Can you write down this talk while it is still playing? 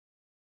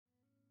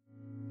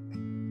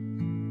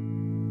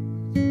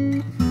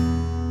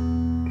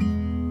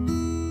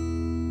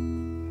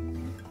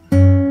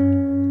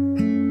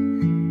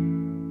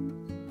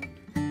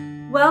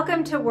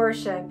Welcome to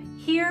worship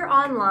here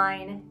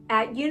online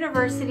at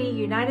University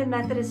United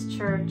Methodist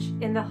Church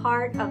in the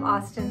heart of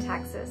Austin,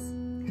 Texas.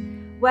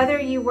 Whether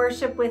you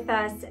worship with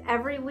us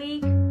every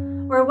week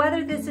or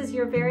whether this is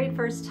your very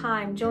first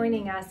time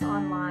joining us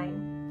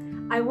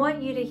online, I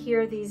want you to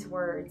hear these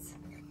words.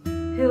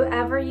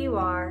 Whoever you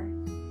are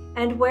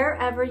and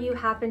wherever you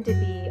happen to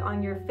be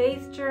on your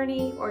faith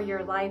journey or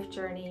your life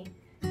journey,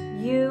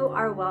 you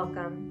are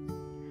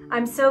welcome.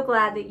 I'm so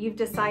glad that you've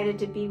decided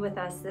to be with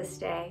us this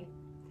day.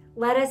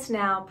 Let us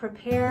now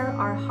prepare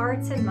our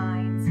hearts and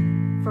minds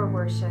for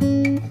worship.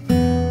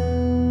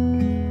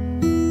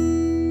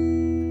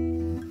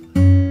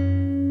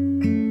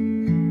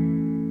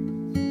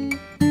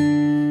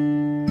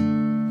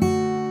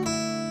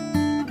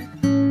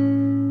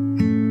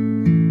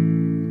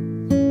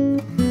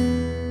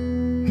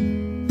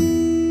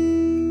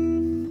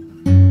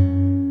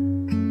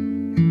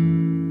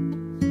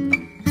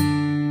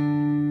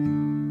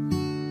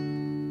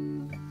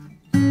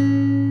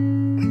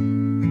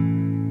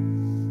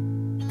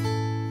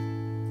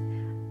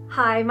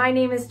 Hi, my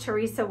name is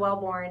Teresa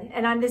Wellborn,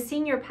 and I'm the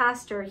senior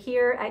pastor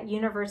here at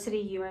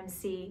University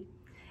UMC.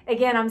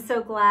 Again, I'm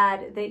so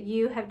glad that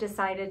you have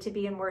decided to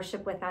be in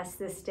worship with us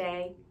this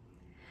day.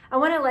 I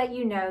want to let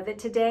you know that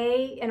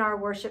today in our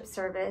worship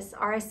service,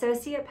 our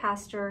associate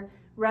pastor,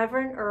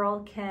 Reverend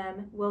Earl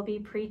Kim, will be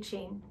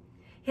preaching.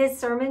 His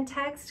sermon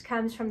text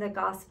comes from the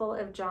Gospel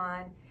of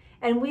John,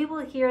 and we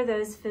will hear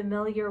those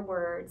familiar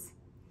words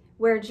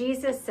where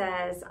Jesus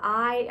says,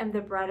 "I am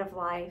the bread of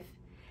life.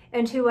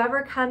 And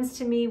whoever comes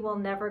to me will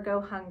never go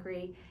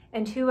hungry,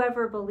 and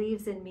whoever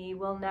believes in me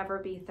will never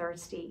be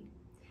thirsty."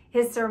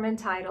 His sermon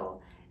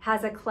title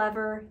has a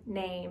clever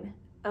name,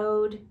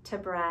 Ode to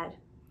Bread.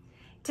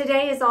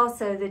 Today is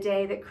also the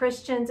day that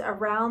Christians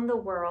around the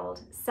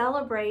world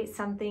celebrate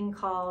something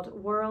called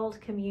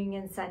World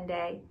Communion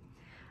Sunday.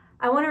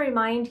 I want to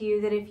remind you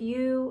that if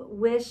you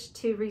wish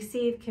to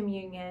receive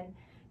communion,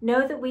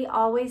 know that we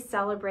always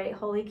celebrate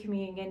Holy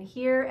Communion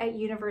here at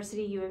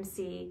University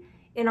UMC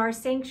in our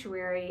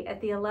sanctuary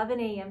at the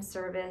 11 a.m.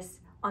 service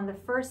on the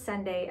first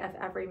Sunday of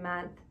every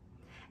month.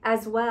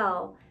 As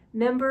well,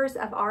 members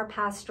of our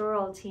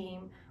pastoral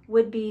team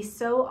would be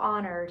so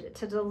honored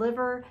to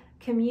deliver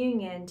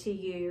communion to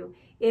you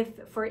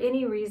if for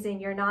any reason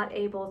you're not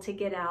able to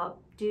get out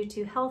due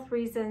to health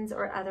reasons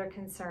or other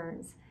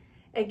concerns.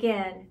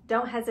 Again,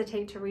 don't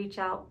hesitate to reach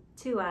out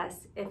to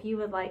us if you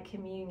would like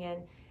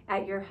communion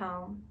at your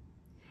home.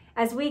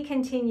 As we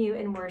continue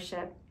in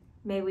worship,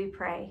 may we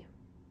pray.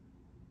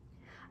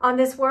 On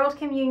this World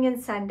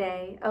Communion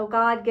Sunday, O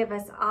God, give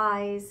us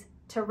eyes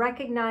to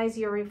recognize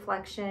your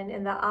reflection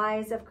in the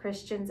eyes of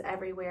Christians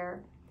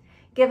everywhere.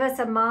 Give us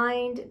a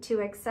mind to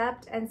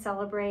accept and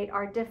celebrate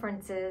our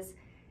differences,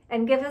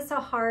 and give us a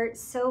heart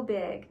so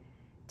big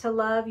to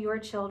love your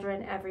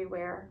children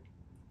everywhere.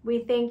 We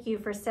thank you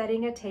for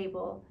setting a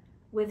table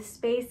with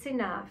space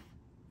enough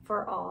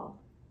for all.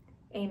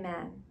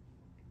 Amen.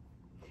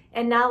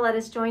 And now let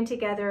us join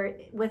together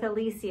with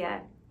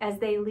Alicia as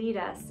they lead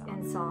us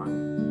in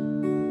song.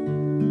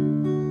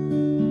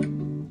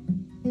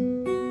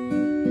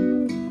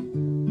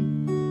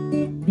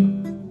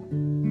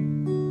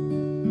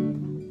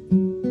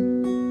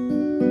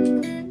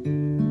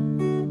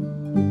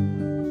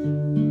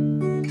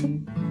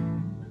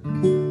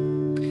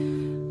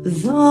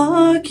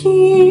 The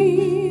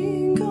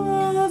King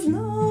of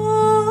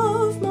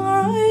love,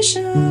 my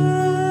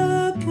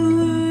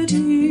shepherd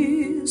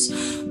is,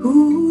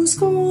 whose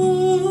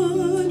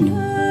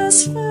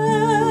goodness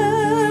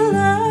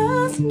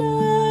faileth never.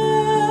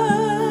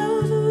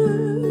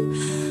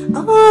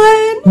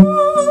 I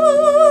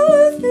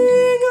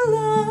nothing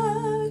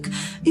lack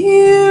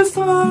if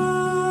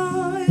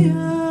I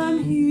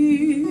am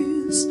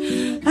his,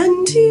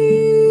 and he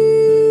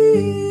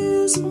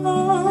is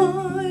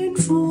mine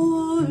forever,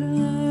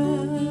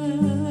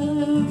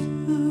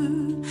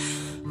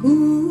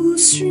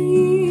 whose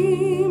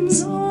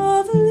streams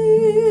of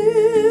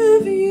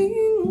living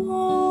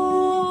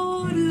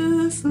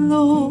water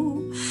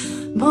flow.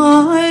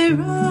 My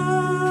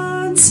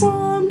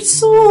ransomed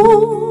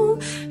soul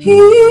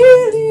he leadeth,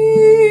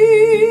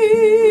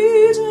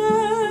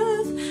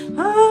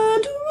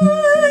 and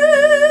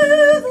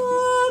where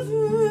the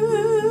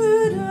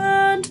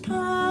verdant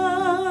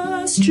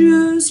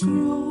pastures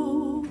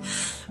grow,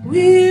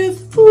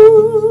 with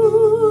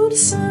food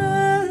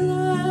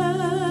celestial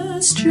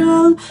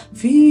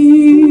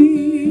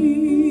feedeth.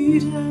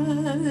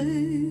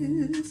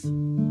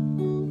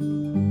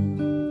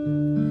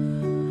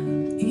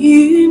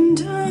 In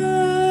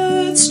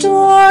death's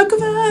dark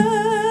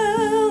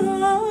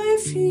vale I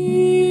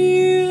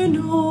fear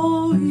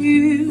no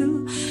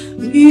ill,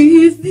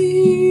 with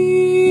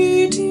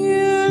thee,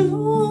 dear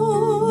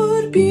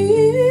Lord,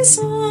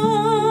 beside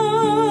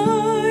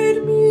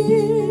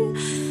me.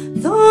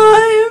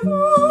 Thy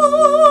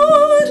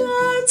rod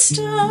and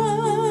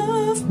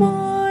staff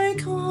my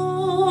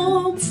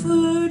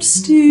comfort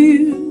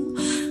still,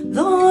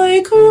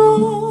 thy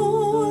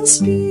cross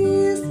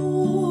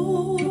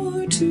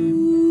before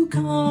to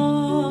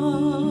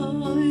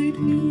guide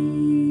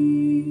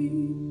me.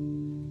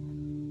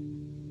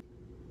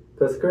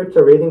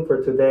 scripture reading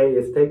for today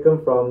is taken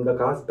from the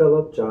Gospel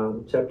of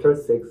John, chapter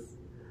 6,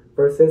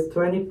 verses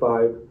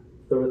 25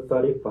 through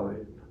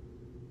 35.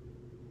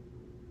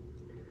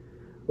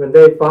 When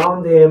they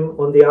found him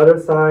on the other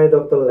side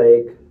of the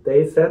lake,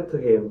 they said to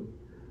him,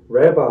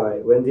 "Rabbi,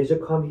 when did you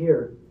come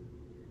here?"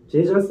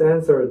 Jesus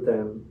answered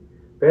them,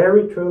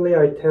 "Very truly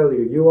I tell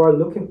you, you are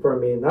looking for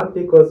me not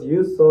because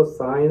you saw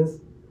signs,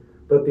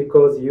 but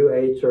because you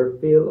ate your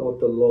fill of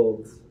the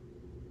loaves.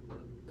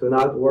 Do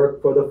not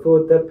work for the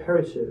food that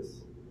perishes,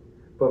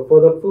 but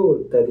for the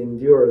food that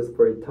endures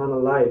for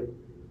eternal life,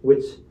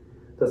 which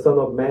the Son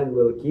of Man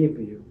will give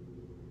you.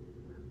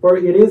 For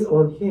it is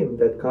on him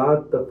that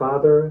God the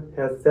Father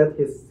has set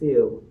his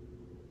seal."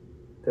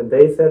 Then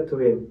they said to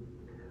him,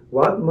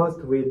 "What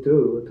must we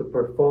do to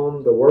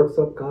perform the works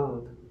of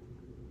God?"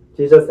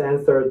 Jesus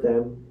answered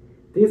them,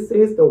 "This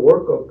is the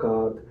work of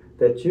God,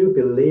 that you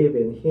believe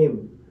in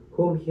him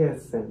whom he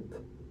has sent."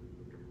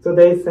 So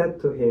they said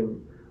to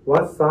him,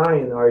 "What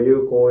sign are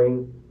you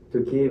going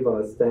to give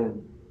us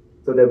then,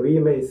 so that we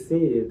may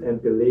see it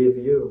and believe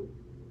you?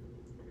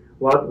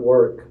 What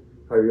work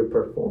are you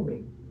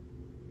performing?"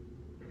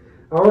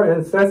 "Our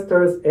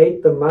ancestors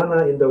ate the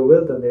manna in the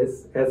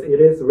wilderness, as it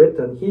is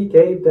written, 'He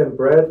gave them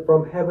bread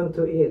from heaven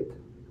to eat.'"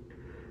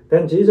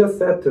 Then Jesus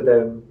said to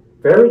them,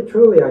 "Very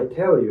truly I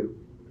tell you,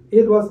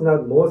 it was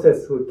not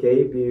Moses who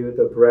gave you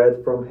the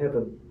bread from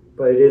heaven,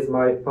 but it is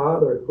my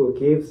Father who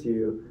gives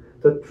you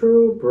the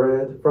true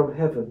bread from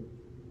heaven.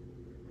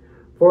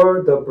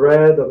 For the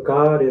bread of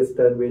God is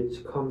that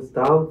which comes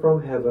down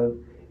from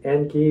heaven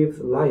and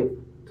gives life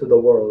to the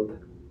world."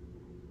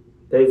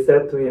 They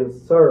said to him,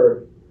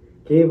 "Sir,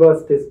 give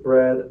us this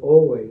bread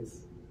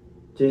always."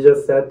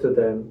 Jesus said to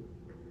them,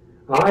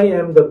 "I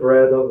am the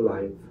bread of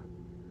life.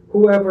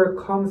 Whoever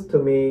comes to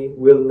me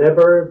will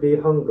never be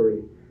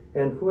hungry,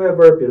 and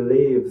whoever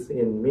believes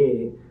in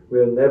me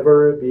will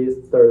never be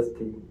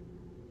thirsty."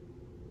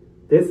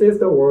 This is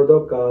the word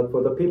of God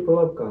for the people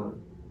of God.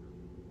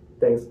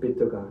 Thanks be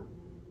to God.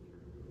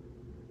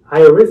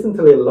 I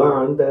recently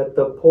learned that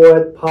the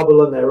poet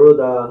Pablo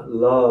Neruda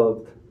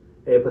loved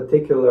a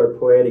particular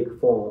poetic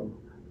form,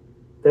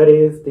 that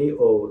is the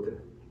ode.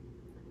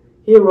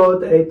 He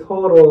wrote a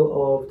total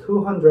of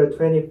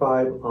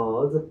 225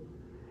 odes,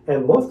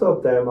 and most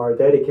of them are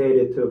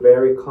dedicated to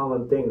very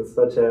common things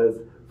such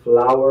as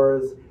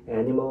flowers,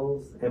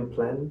 animals, and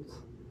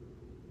plants.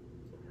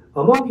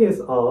 Among his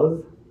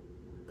odes,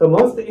 the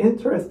most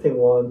interesting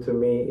one to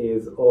me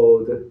is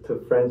Ode to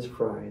French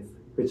Fries,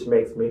 which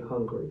makes me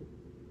hungry.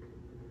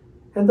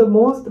 And the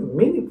most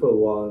meaningful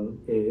one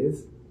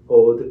is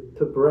Ode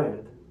to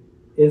Bread,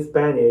 in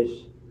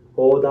Spanish,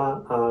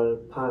 Oda al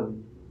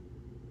Pan.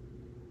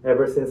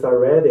 Ever since I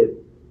read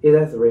it, it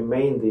has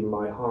remained in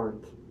my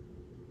heart.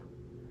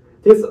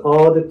 This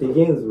ode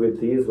begins with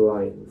these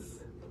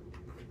lines: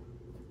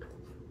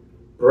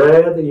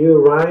 "Bread, you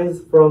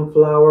rise from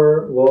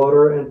flour,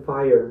 water, and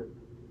fire,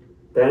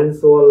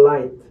 dense or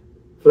light,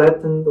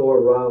 flattened or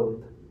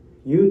round.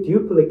 You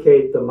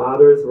duplicate the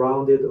mother's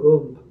rounded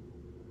womb.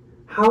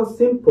 How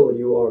simple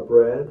you are,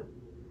 bread,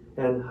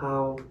 and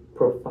how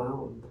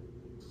profound."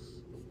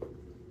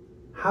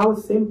 How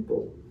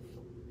simple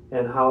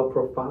and how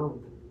profound.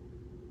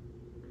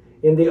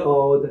 In the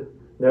ode,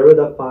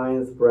 Neruda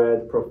finds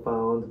bread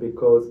profound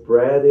because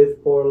bread is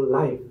for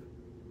life,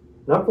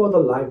 not for the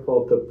life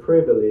of the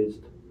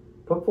privileged,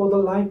 but for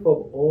the life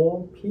of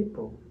all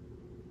people.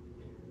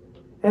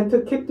 And to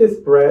keep this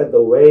bread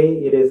the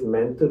way it is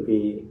meant to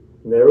be,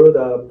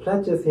 Neruda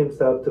pledges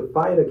himself to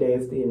fight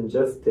against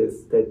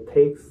injustice that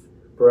takes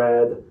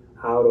bread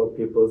out of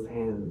people's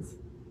hands.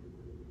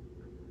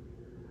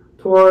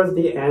 Towards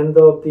the end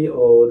of the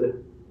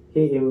ode,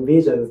 he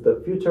envisions the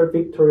future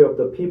victory of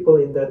the people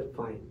in that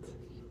fight,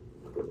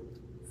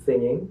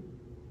 singing,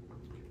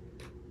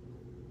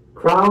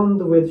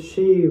 "Crowned with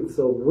sheaves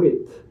of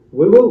wheat,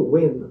 we will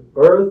win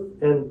earth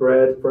and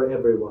bread for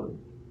everyone.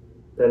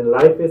 Then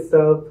life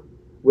itself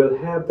will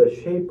have the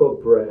shape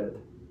of bread,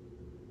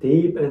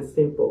 deep and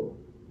simple,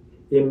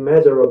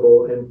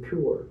 immeasurable and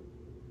pure.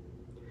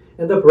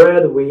 And the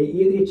bread we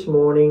eat each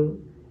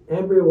morning,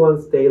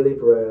 everyone's daily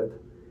bread,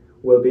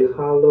 will be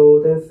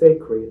hallowed and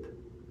sacred,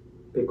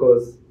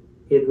 because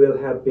it will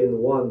have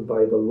been won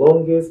by the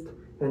longest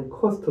and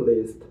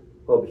costliest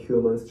of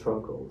human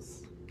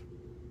struggles."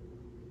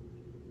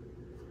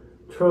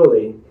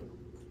 Truly,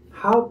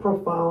 how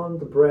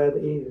profound bread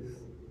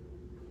is.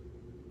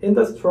 In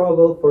the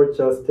struggle for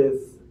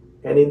justice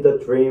and in the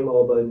dream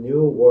of a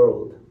new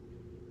world,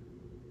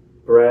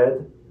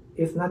 bread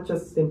is not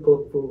just simple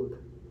food.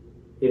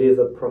 It is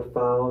a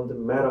profound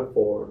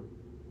metaphor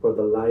for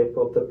the life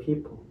of the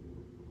people.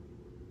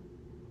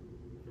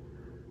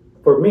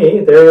 For me,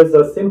 there is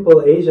a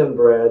simple Asian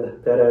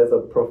bread that has a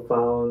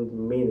profound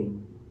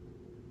meaning.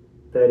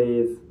 That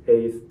is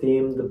a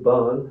steamed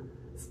bun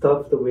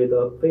stuffed with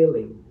a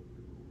filling.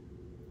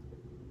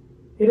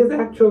 It is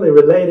actually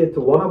related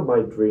to one of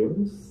my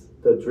dreams,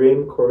 the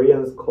dream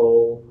Koreans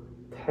call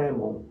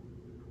Taemo.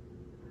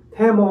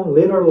 Taemong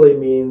literally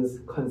means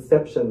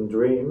conception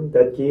dream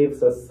that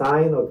gives a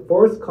sign of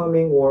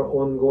forthcoming or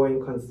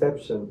ongoing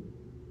conception.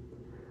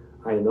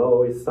 I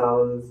know it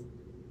sounds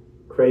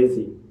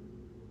crazy,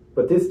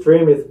 but this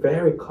dream is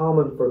very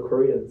common for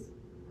Koreans.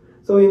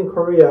 So in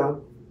Korea,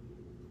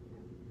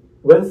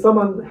 when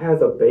someone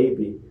has a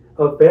baby,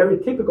 a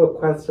very typical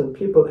question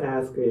people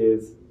ask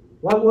is,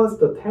 what was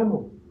the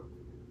taemong,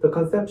 the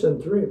conception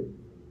dream?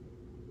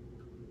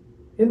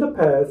 In the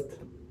past,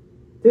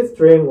 this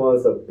dream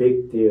was a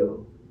big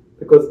deal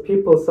because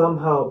people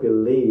somehow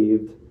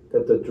believed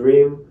that the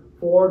dream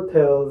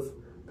foretells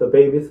the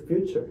baby's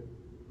future.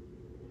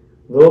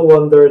 No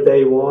wonder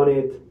they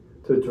wanted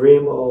to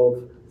dream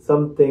of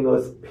something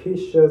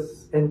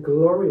auspicious and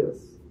glorious,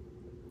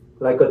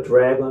 like a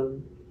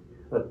dragon,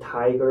 a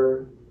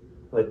tiger,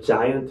 a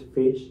giant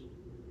fish,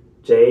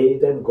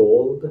 jade and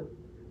gold,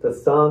 the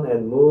sun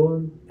and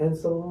moon, and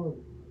so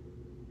on.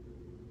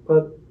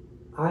 But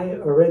I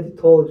already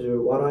told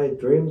you what I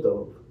dreamed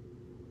of.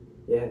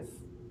 Yes,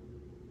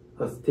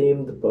 a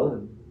steamed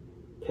bun.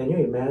 Can you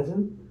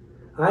imagine?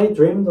 I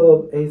dreamed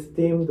of a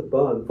steamed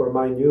bun for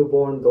my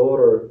newborn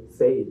daughter,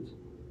 Sage.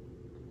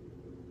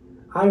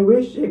 I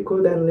wish it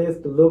could at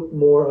least look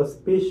more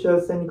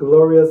auspicious and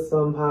glorious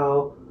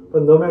somehow,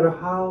 but no matter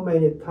how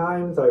many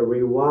times I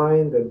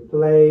rewind and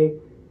play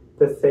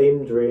the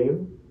same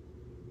dream,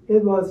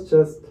 it was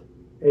just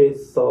a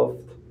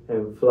soft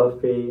and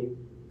fluffy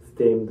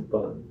steamed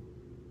bun.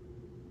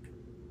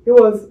 It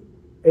was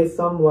a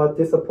somewhat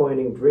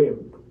disappointing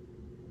dream,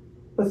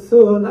 but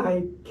soon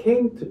I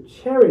came to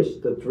cherish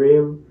the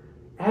dream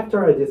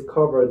after I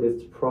discovered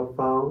its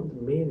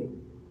profound meaning.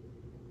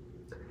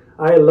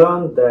 I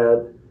learned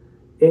that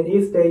in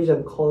East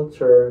Asian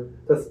culture,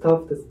 the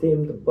stuffed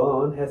steamed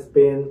bun has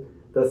been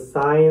the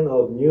sign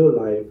of new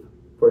life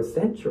for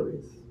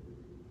centuries.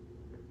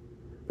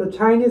 The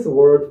Chinese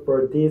word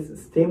for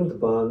this steamed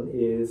bun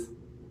is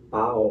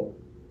bao,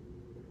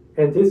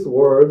 and this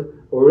word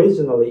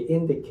originally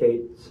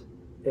indicates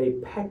a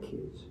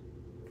package.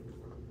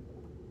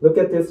 Look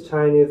at this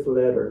Chinese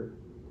letter,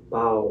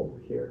 bao,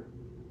 here.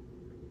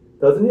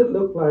 Doesn't it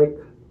look like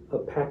a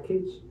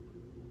package?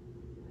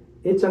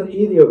 It's an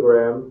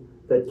ideogram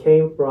that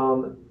came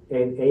from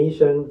an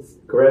ancient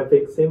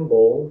graphic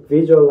symbol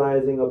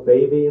visualizing a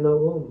baby in a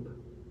womb.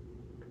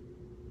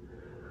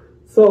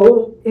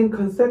 So, in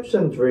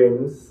conception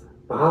dreams,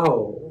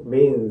 bao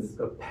means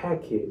a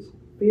package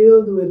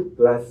filled with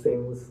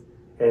blessings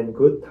and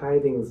good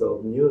tidings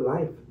of new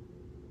life.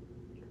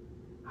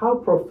 How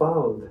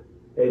profound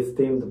a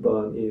steamed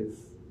bun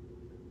is.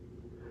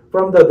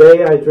 From the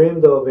day I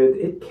dreamed of it,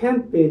 it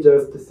can't be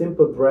just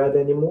simple bread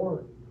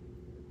anymore.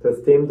 The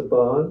steamed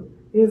bun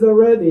is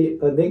already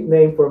a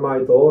nickname for my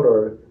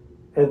daughter,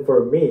 and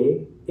for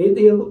me,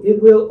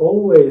 it will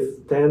always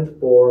stand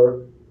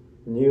for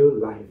new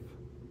life.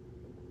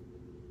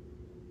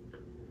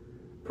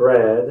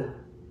 Bread,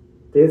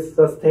 this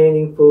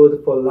sustaining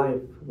food for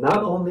life,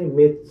 not only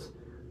meets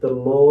the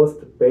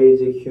most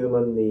basic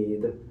human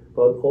need,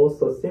 but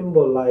also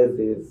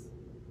symbolizes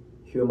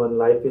human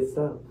life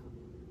itself.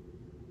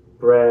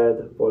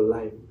 Bread for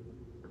life.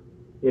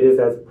 It is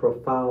as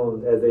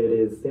profound as it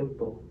is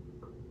simple.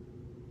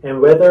 And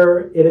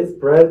whether it is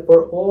bread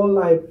for all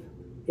life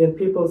in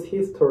people's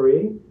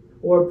history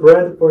or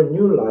bread for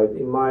new life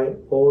in my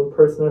own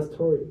personal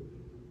story,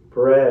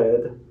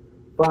 bread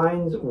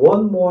finds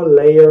one more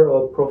layer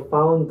of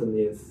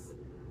profoundness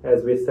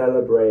as we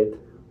celebrate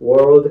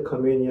World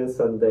Communion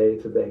Sunday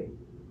today.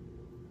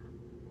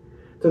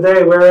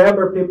 Today,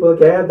 wherever people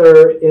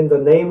gather in the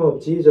name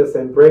of Jesus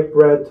and break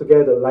bread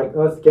together, like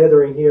us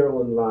gathering here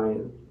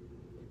online,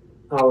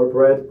 our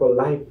bread for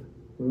life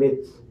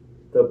meets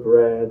the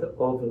bread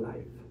of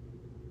life.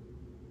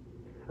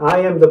 I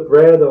am the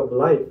bread of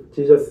life,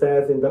 Jesus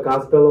says in the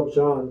Gospel of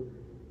John.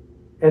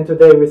 And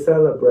today we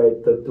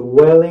celebrate the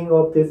dwelling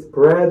of this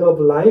bread of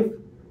life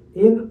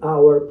in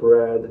our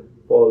bread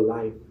for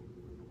life.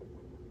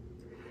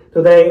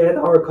 Today at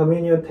our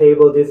communion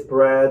table, this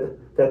bread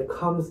that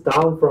comes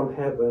down from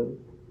heaven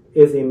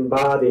is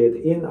embodied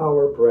in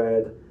our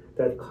bread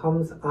that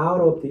comes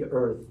out of the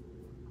earth.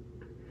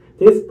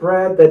 This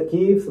bread that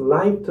gives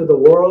life to the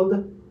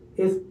world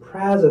is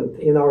present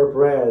in our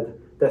bread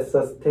that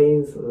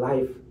sustains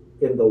life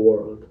in the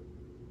world.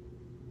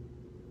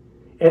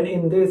 And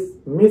in this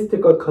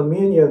mystical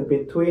communion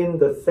between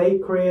the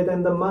sacred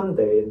and the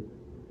mundane,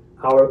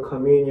 our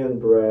communion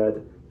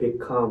bread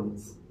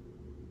becomes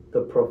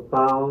the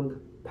profound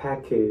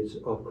package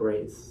of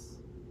grace.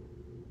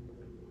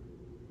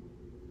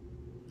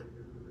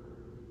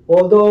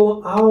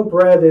 Although our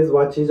bread is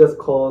what Jesus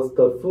calls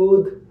the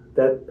food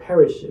that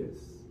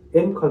perishes,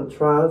 in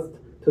contrast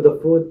to the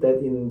food that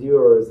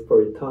endures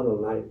for eternal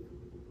life,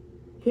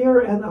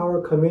 here at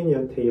our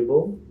communion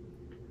table,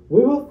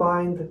 we will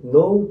find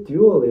no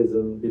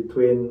dualism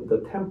between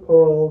the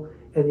temporal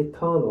and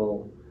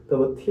eternal, the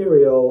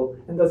material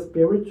and the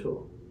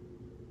spiritual.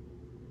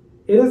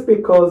 It is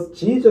because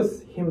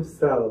Jesus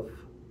himself,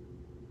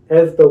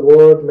 as the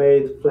Word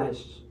made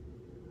flesh,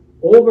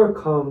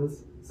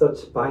 overcomes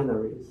such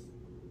binaries.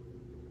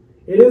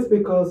 It is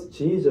because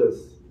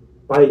Jesus,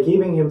 by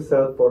giving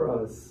himself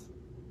for us,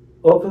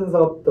 opens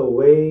up the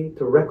way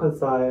to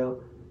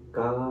reconcile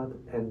God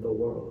and the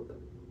world.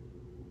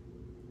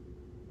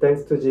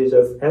 Thanks to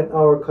Jesus, at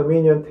our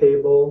communion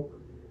table,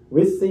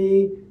 we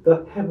see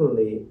the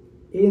heavenly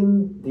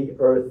in the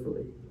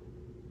earthly.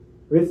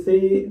 We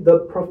see the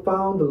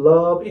profound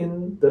love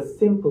in the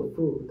simple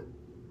food.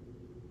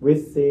 We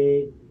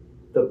see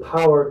the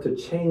power to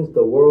change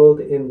the world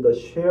in the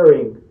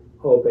sharing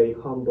of a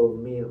humble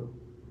meal.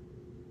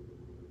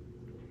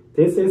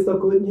 This is the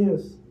good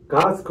news.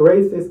 God's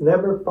grace is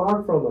never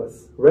far from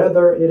us.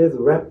 Rather, it is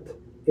wrapped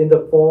in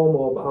the form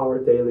of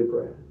our daily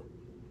bread.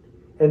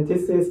 And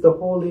this is the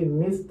holy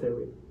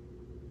mystery.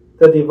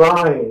 The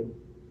divine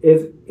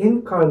is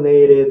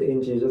incarnated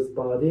in Jesus'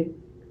 body,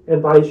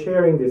 and by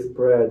sharing this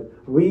bread,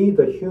 we,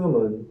 the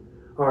human,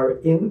 are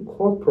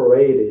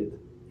incorporated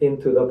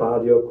into the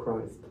body of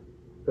Christ,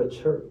 the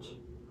church.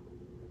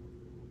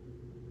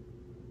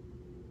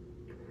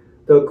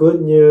 The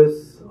good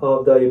news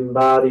of the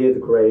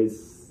embodied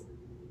grace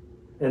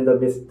and the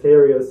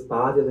mysterious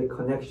bodily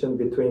connection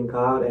between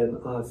God and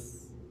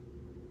us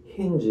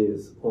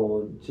hinges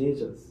on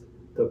Jesus,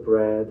 the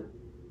bread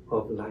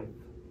of life.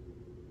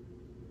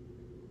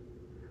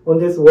 On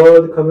this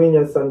World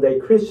Communion Sunday,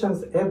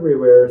 Christians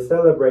everywhere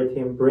celebrate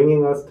Him,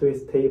 bringing us to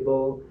His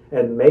table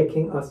and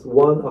making us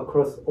one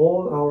across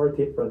all our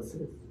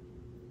differences.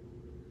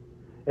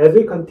 As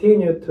we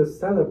continue to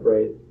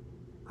celebrate,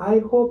 I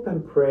hope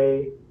and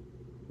pray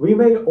we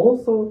may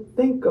also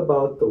think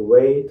about the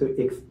way to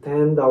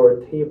extend our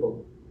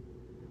table,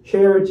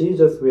 share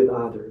Jesus with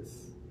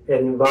others, and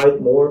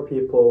invite more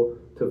people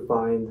to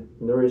find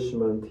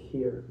nourishment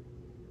here.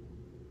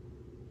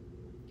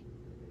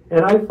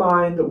 And I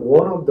find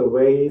one of the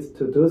ways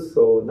to do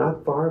so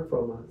not far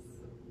from us.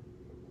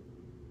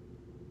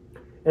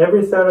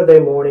 Every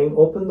Saturday morning,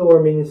 Open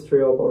Door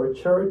Ministry of our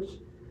church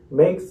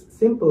makes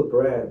simple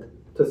bread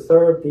to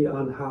serve the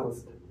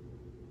unhoused.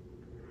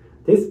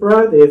 This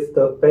bread is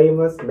the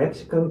famous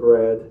Mexican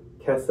bread,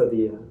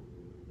 quesadilla.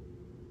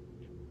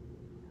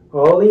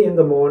 Early in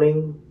the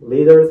morning,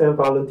 leaders and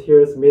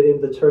volunteers meet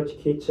in the church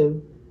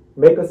kitchen,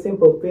 make a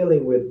simple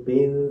filling with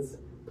beans,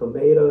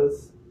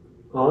 tomatoes,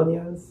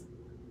 onions,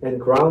 and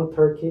ground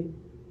turkey,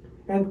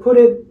 and put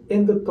it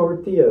in the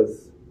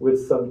tortillas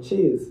with some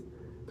cheese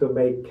to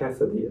make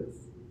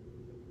quesadillas.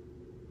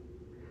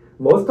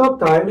 Most of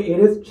the time, it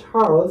is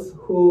Charles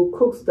who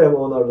cooks them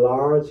on a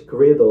large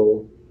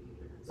griddle,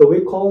 so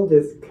we call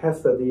this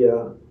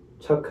quesadilla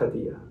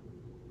chacadilla.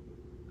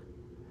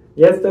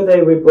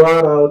 Yesterday, we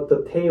brought out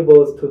the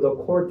tables to the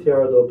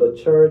courtyard of the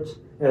church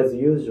as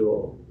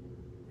usual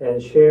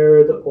and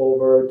shared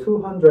over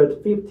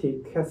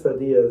 250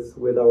 quesadillas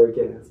with our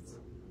guests.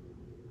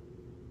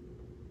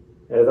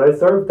 As I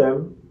serve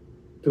them,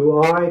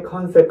 do I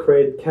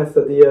consecrate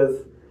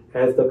quesadillas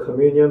as the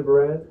communion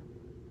bread?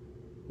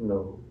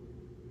 No.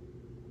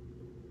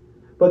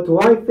 But do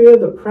I feel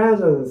the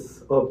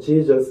presence of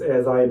Jesus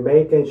as I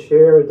make and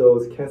share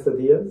those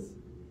quesadillas?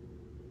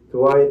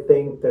 Do I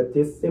think that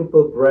this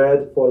simple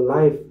bread for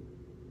life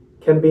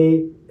can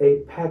be a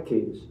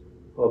package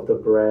of the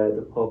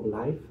bread of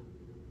life?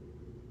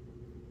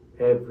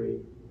 Every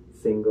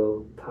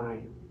single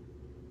time.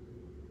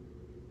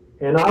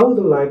 And I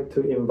would like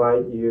to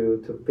invite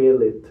you to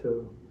feel it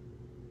too.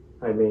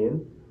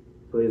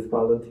 Please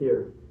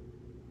volunteer.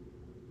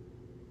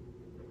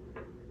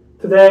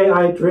 Today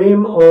I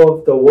dream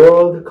of the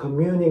world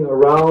communing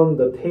around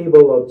the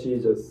table of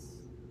Jesus.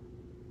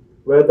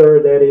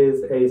 Whether that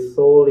is a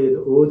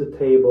solid wood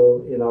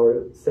table in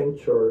our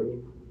sanctuary,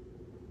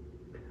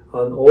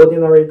 an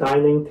ordinary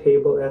dining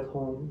table at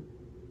home,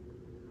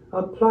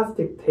 a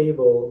plastic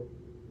table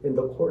in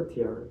the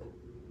courtyard,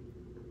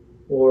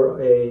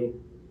 or a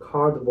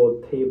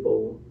cardboard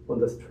table on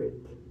the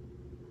street.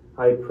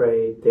 I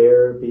pray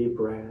there be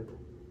bread.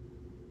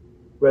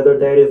 Whether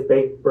that is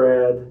baked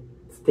bread,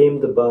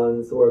 steamed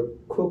buns, or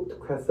cooked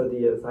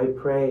quesadillas, I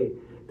pray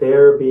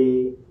there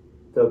be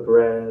the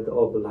bread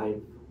of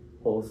life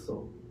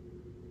also.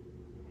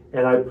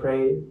 And I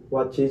pray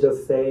what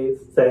Jesus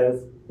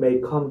says may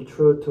come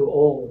true to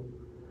all.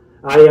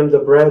 I am the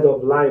bread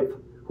of life.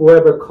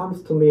 Whoever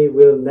comes to me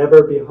will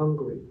never be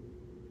hungry,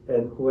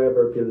 and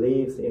whoever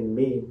believes in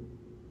me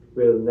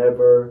will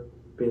never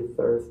be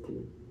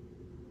thirsty.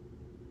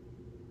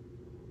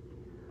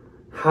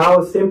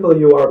 How simple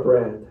you are,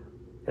 bread,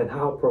 and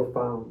how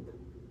profound.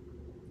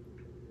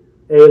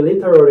 A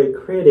literary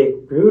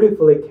critic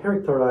beautifully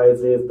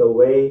characterizes the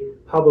way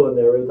Pablo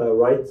Neruda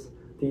writes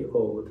the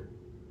ode,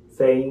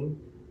 saying,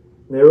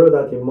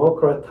 Neruda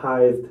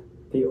democratized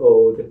the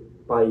ode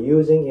by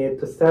using it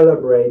to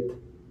celebrate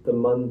the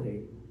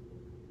mundane.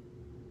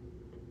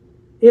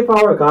 If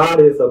our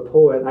God is a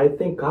poet, I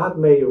think God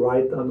may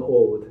write an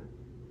ode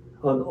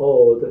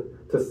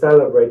to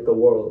celebrate the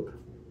world.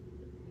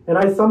 And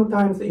I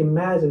sometimes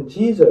imagine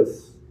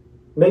Jesus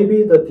may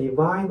be the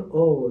divine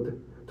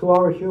ode to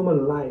our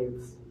human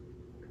lives,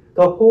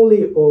 the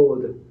holy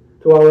ode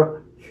to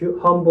our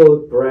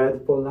humble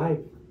bread for life.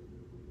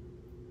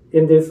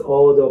 In this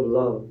ode of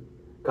love,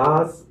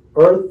 God's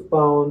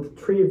earthbound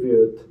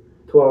tribute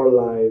to our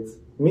lives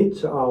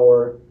meets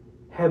our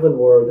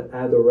heavenward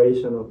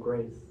adoration of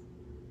grace.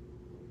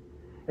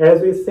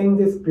 As we sing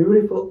this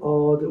beautiful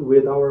ode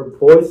with our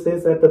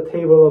voices at the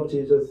table of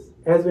Jesus,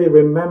 as we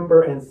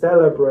remember and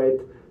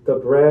celebrate the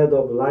bread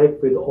of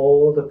life with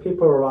all the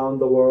people around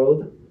the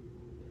world,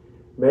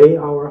 may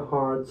our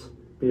hearts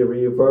be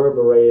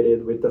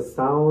reverberated with the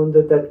sound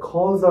that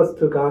calls us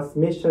to God's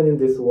mission in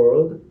this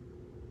world,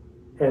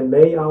 and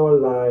may our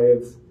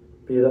lives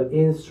be the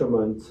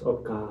instruments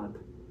of God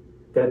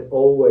that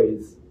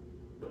always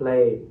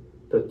play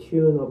the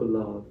tune of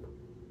love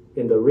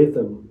in the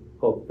rhythm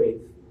of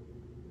faith.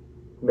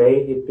 May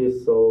it be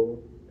so.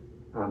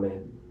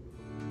 Amen.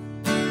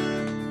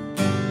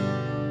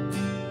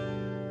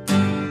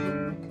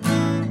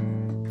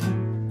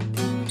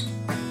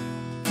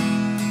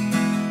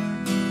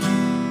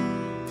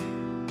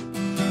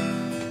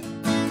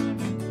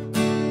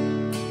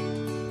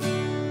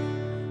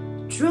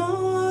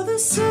 Draw the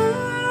circle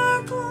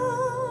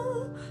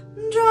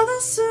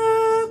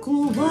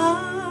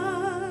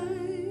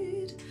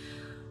wide.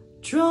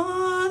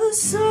 Draw the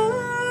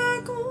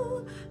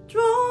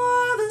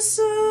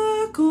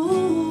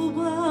circle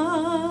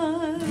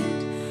wide.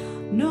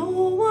 No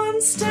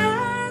one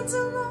stands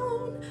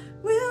alone,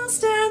 we'll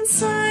stand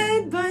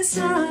side by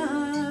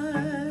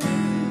side.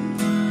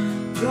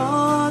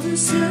 Draw the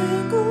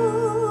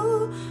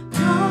circle wide.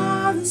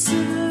 Draw the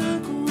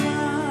circle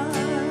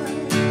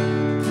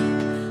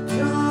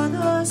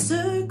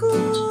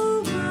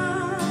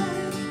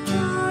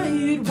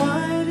wide,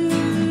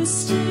 wider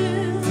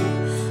still.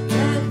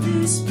 Let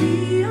this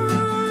be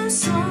our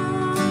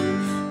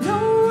song.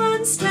 No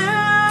one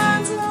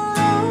stands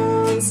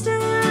alone,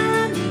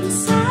 standing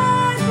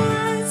side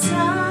by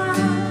side.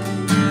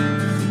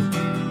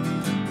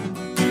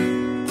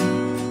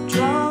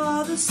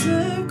 Draw the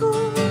circle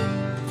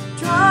wide.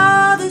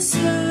 Draw the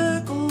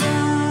circle wide.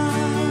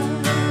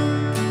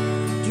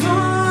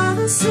 Draw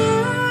the circle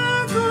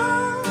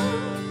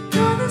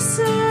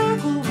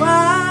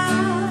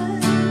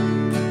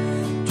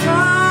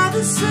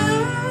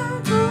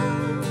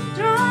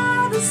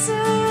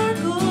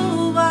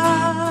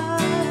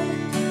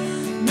wide.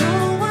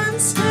 No one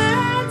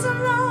stands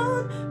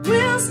alone,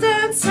 we'll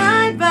stand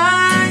side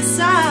by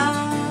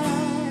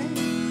side.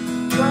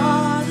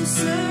 Draw the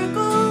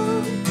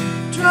circle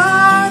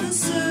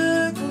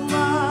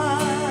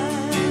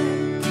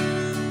wide.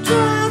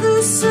 Draw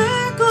the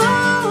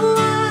circle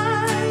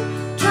wide,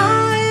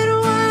 draw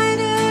it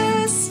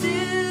wider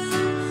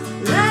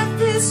still. Let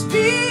this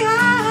be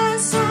our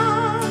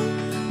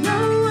song.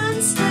 No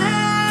one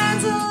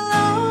stands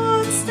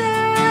alone,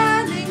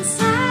 standing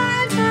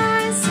side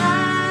by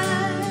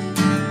side.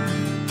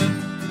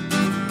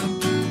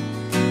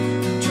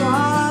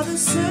 Draw the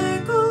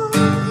circle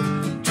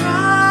wide.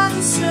 Draw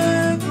the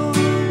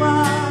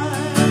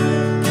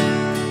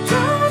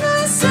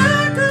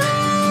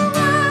circle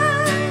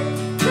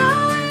wide,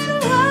 draw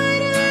it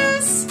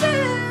wider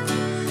still.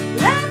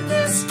 Let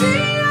this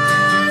be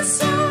our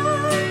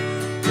song.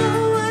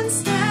 No one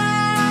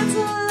stands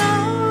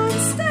alone,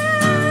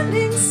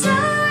 standing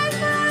side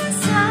by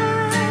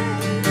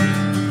side.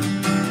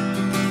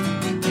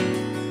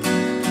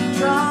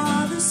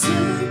 Draw the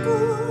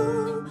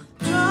circle wide.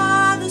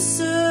 Draw the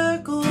circle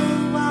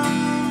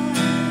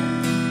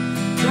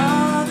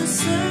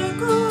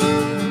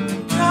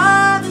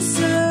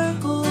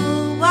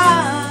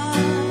wide.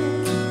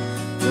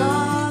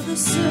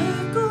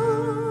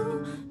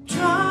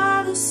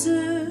 Draw the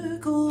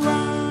circle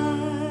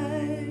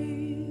wide.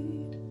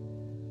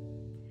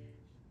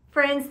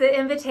 Friends, the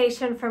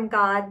invitation from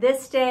God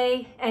this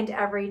day and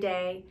every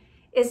day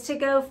is to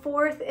go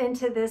forth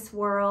into this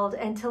world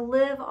and to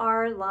live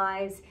our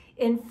lives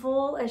in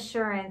full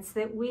assurance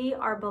that we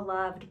are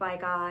beloved by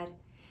God,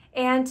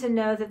 and to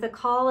know that the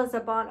call is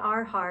upon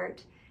our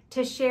heart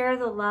to share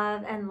the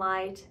love and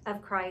light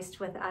of Christ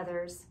with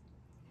others.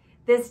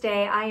 This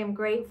day, I am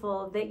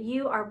grateful that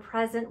you are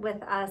present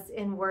with us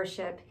in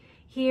worship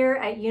here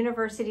at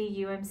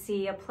University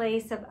UMC, a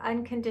place of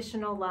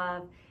unconditional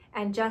love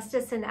and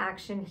justice in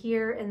action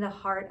here in the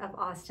heart of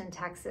Austin,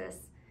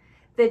 Texas.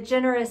 The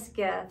generous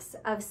gifts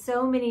of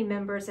so many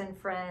members and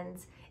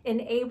friends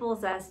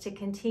enables us to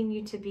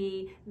continue to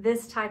be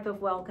this type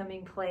of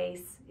welcoming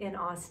place in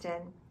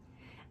Austin.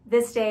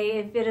 This day,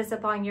 if it is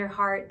upon your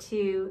heart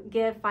to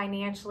give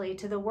financially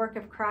to the work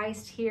of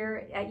Christ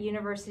here at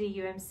University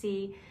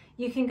UMC,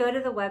 you can go to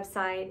the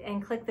website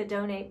and click the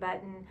donate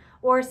button,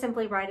 or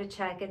simply write a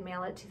check and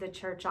mail it to the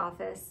church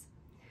office.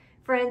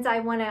 Friends, I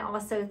want to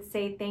also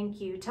say thank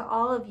you to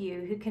all of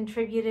you who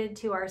contributed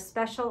to our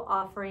special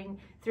offering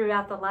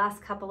throughout the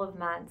last couple of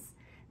months.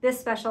 This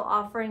special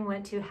offering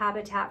went to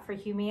Habitat for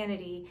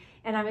Humanity,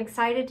 and I'm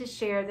excited to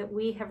share that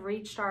we have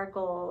reached our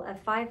goal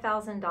of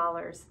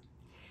 $5,000.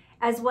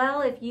 As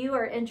well, if you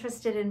are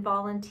interested in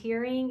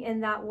volunteering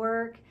in that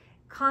work,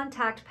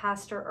 contact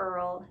Pastor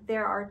Earl.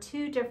 There are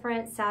 2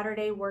 different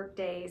Saturday work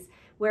days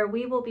where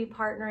we will be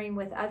partnering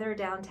with other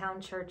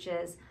downtown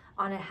churches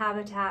on a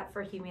Habitat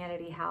for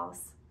Humanity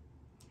house.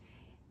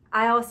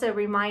 I also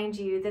remind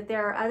you that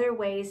there are other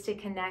ways to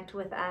connect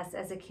with us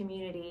as a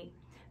community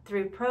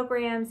through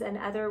programs and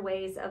other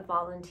ways of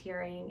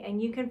volunteering,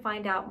 and you can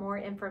find out more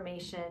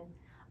information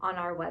on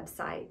our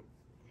website.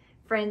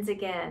 Friends,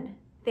 again,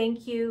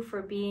 thank you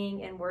for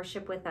being in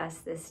worship with us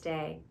this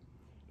day.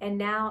 And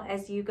now,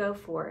 as you go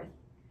forth,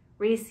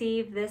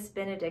 receive this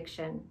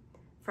benediction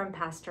from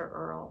Pastor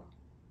Earl.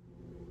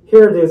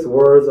 Hear these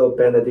words of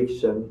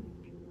benediction.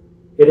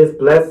 It is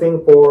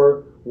blessing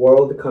for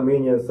World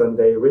Communion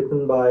Sunday,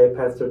 written by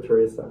Pastor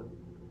Teresa.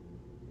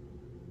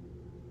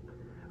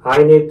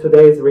 I need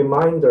today's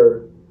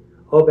reminder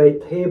of a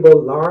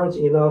table large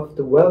enough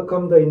to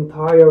welcome the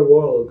entire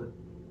world.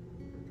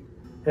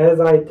 As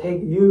I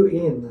take you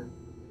in,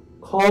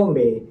 call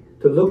me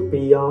to look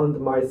beyond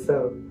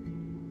myself.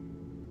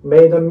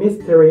 May the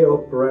mystery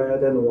of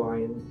bread and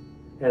wine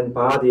and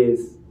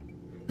bodies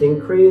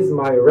increase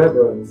my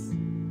reverence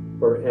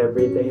for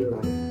everyday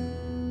life.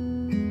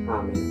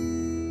 Amen.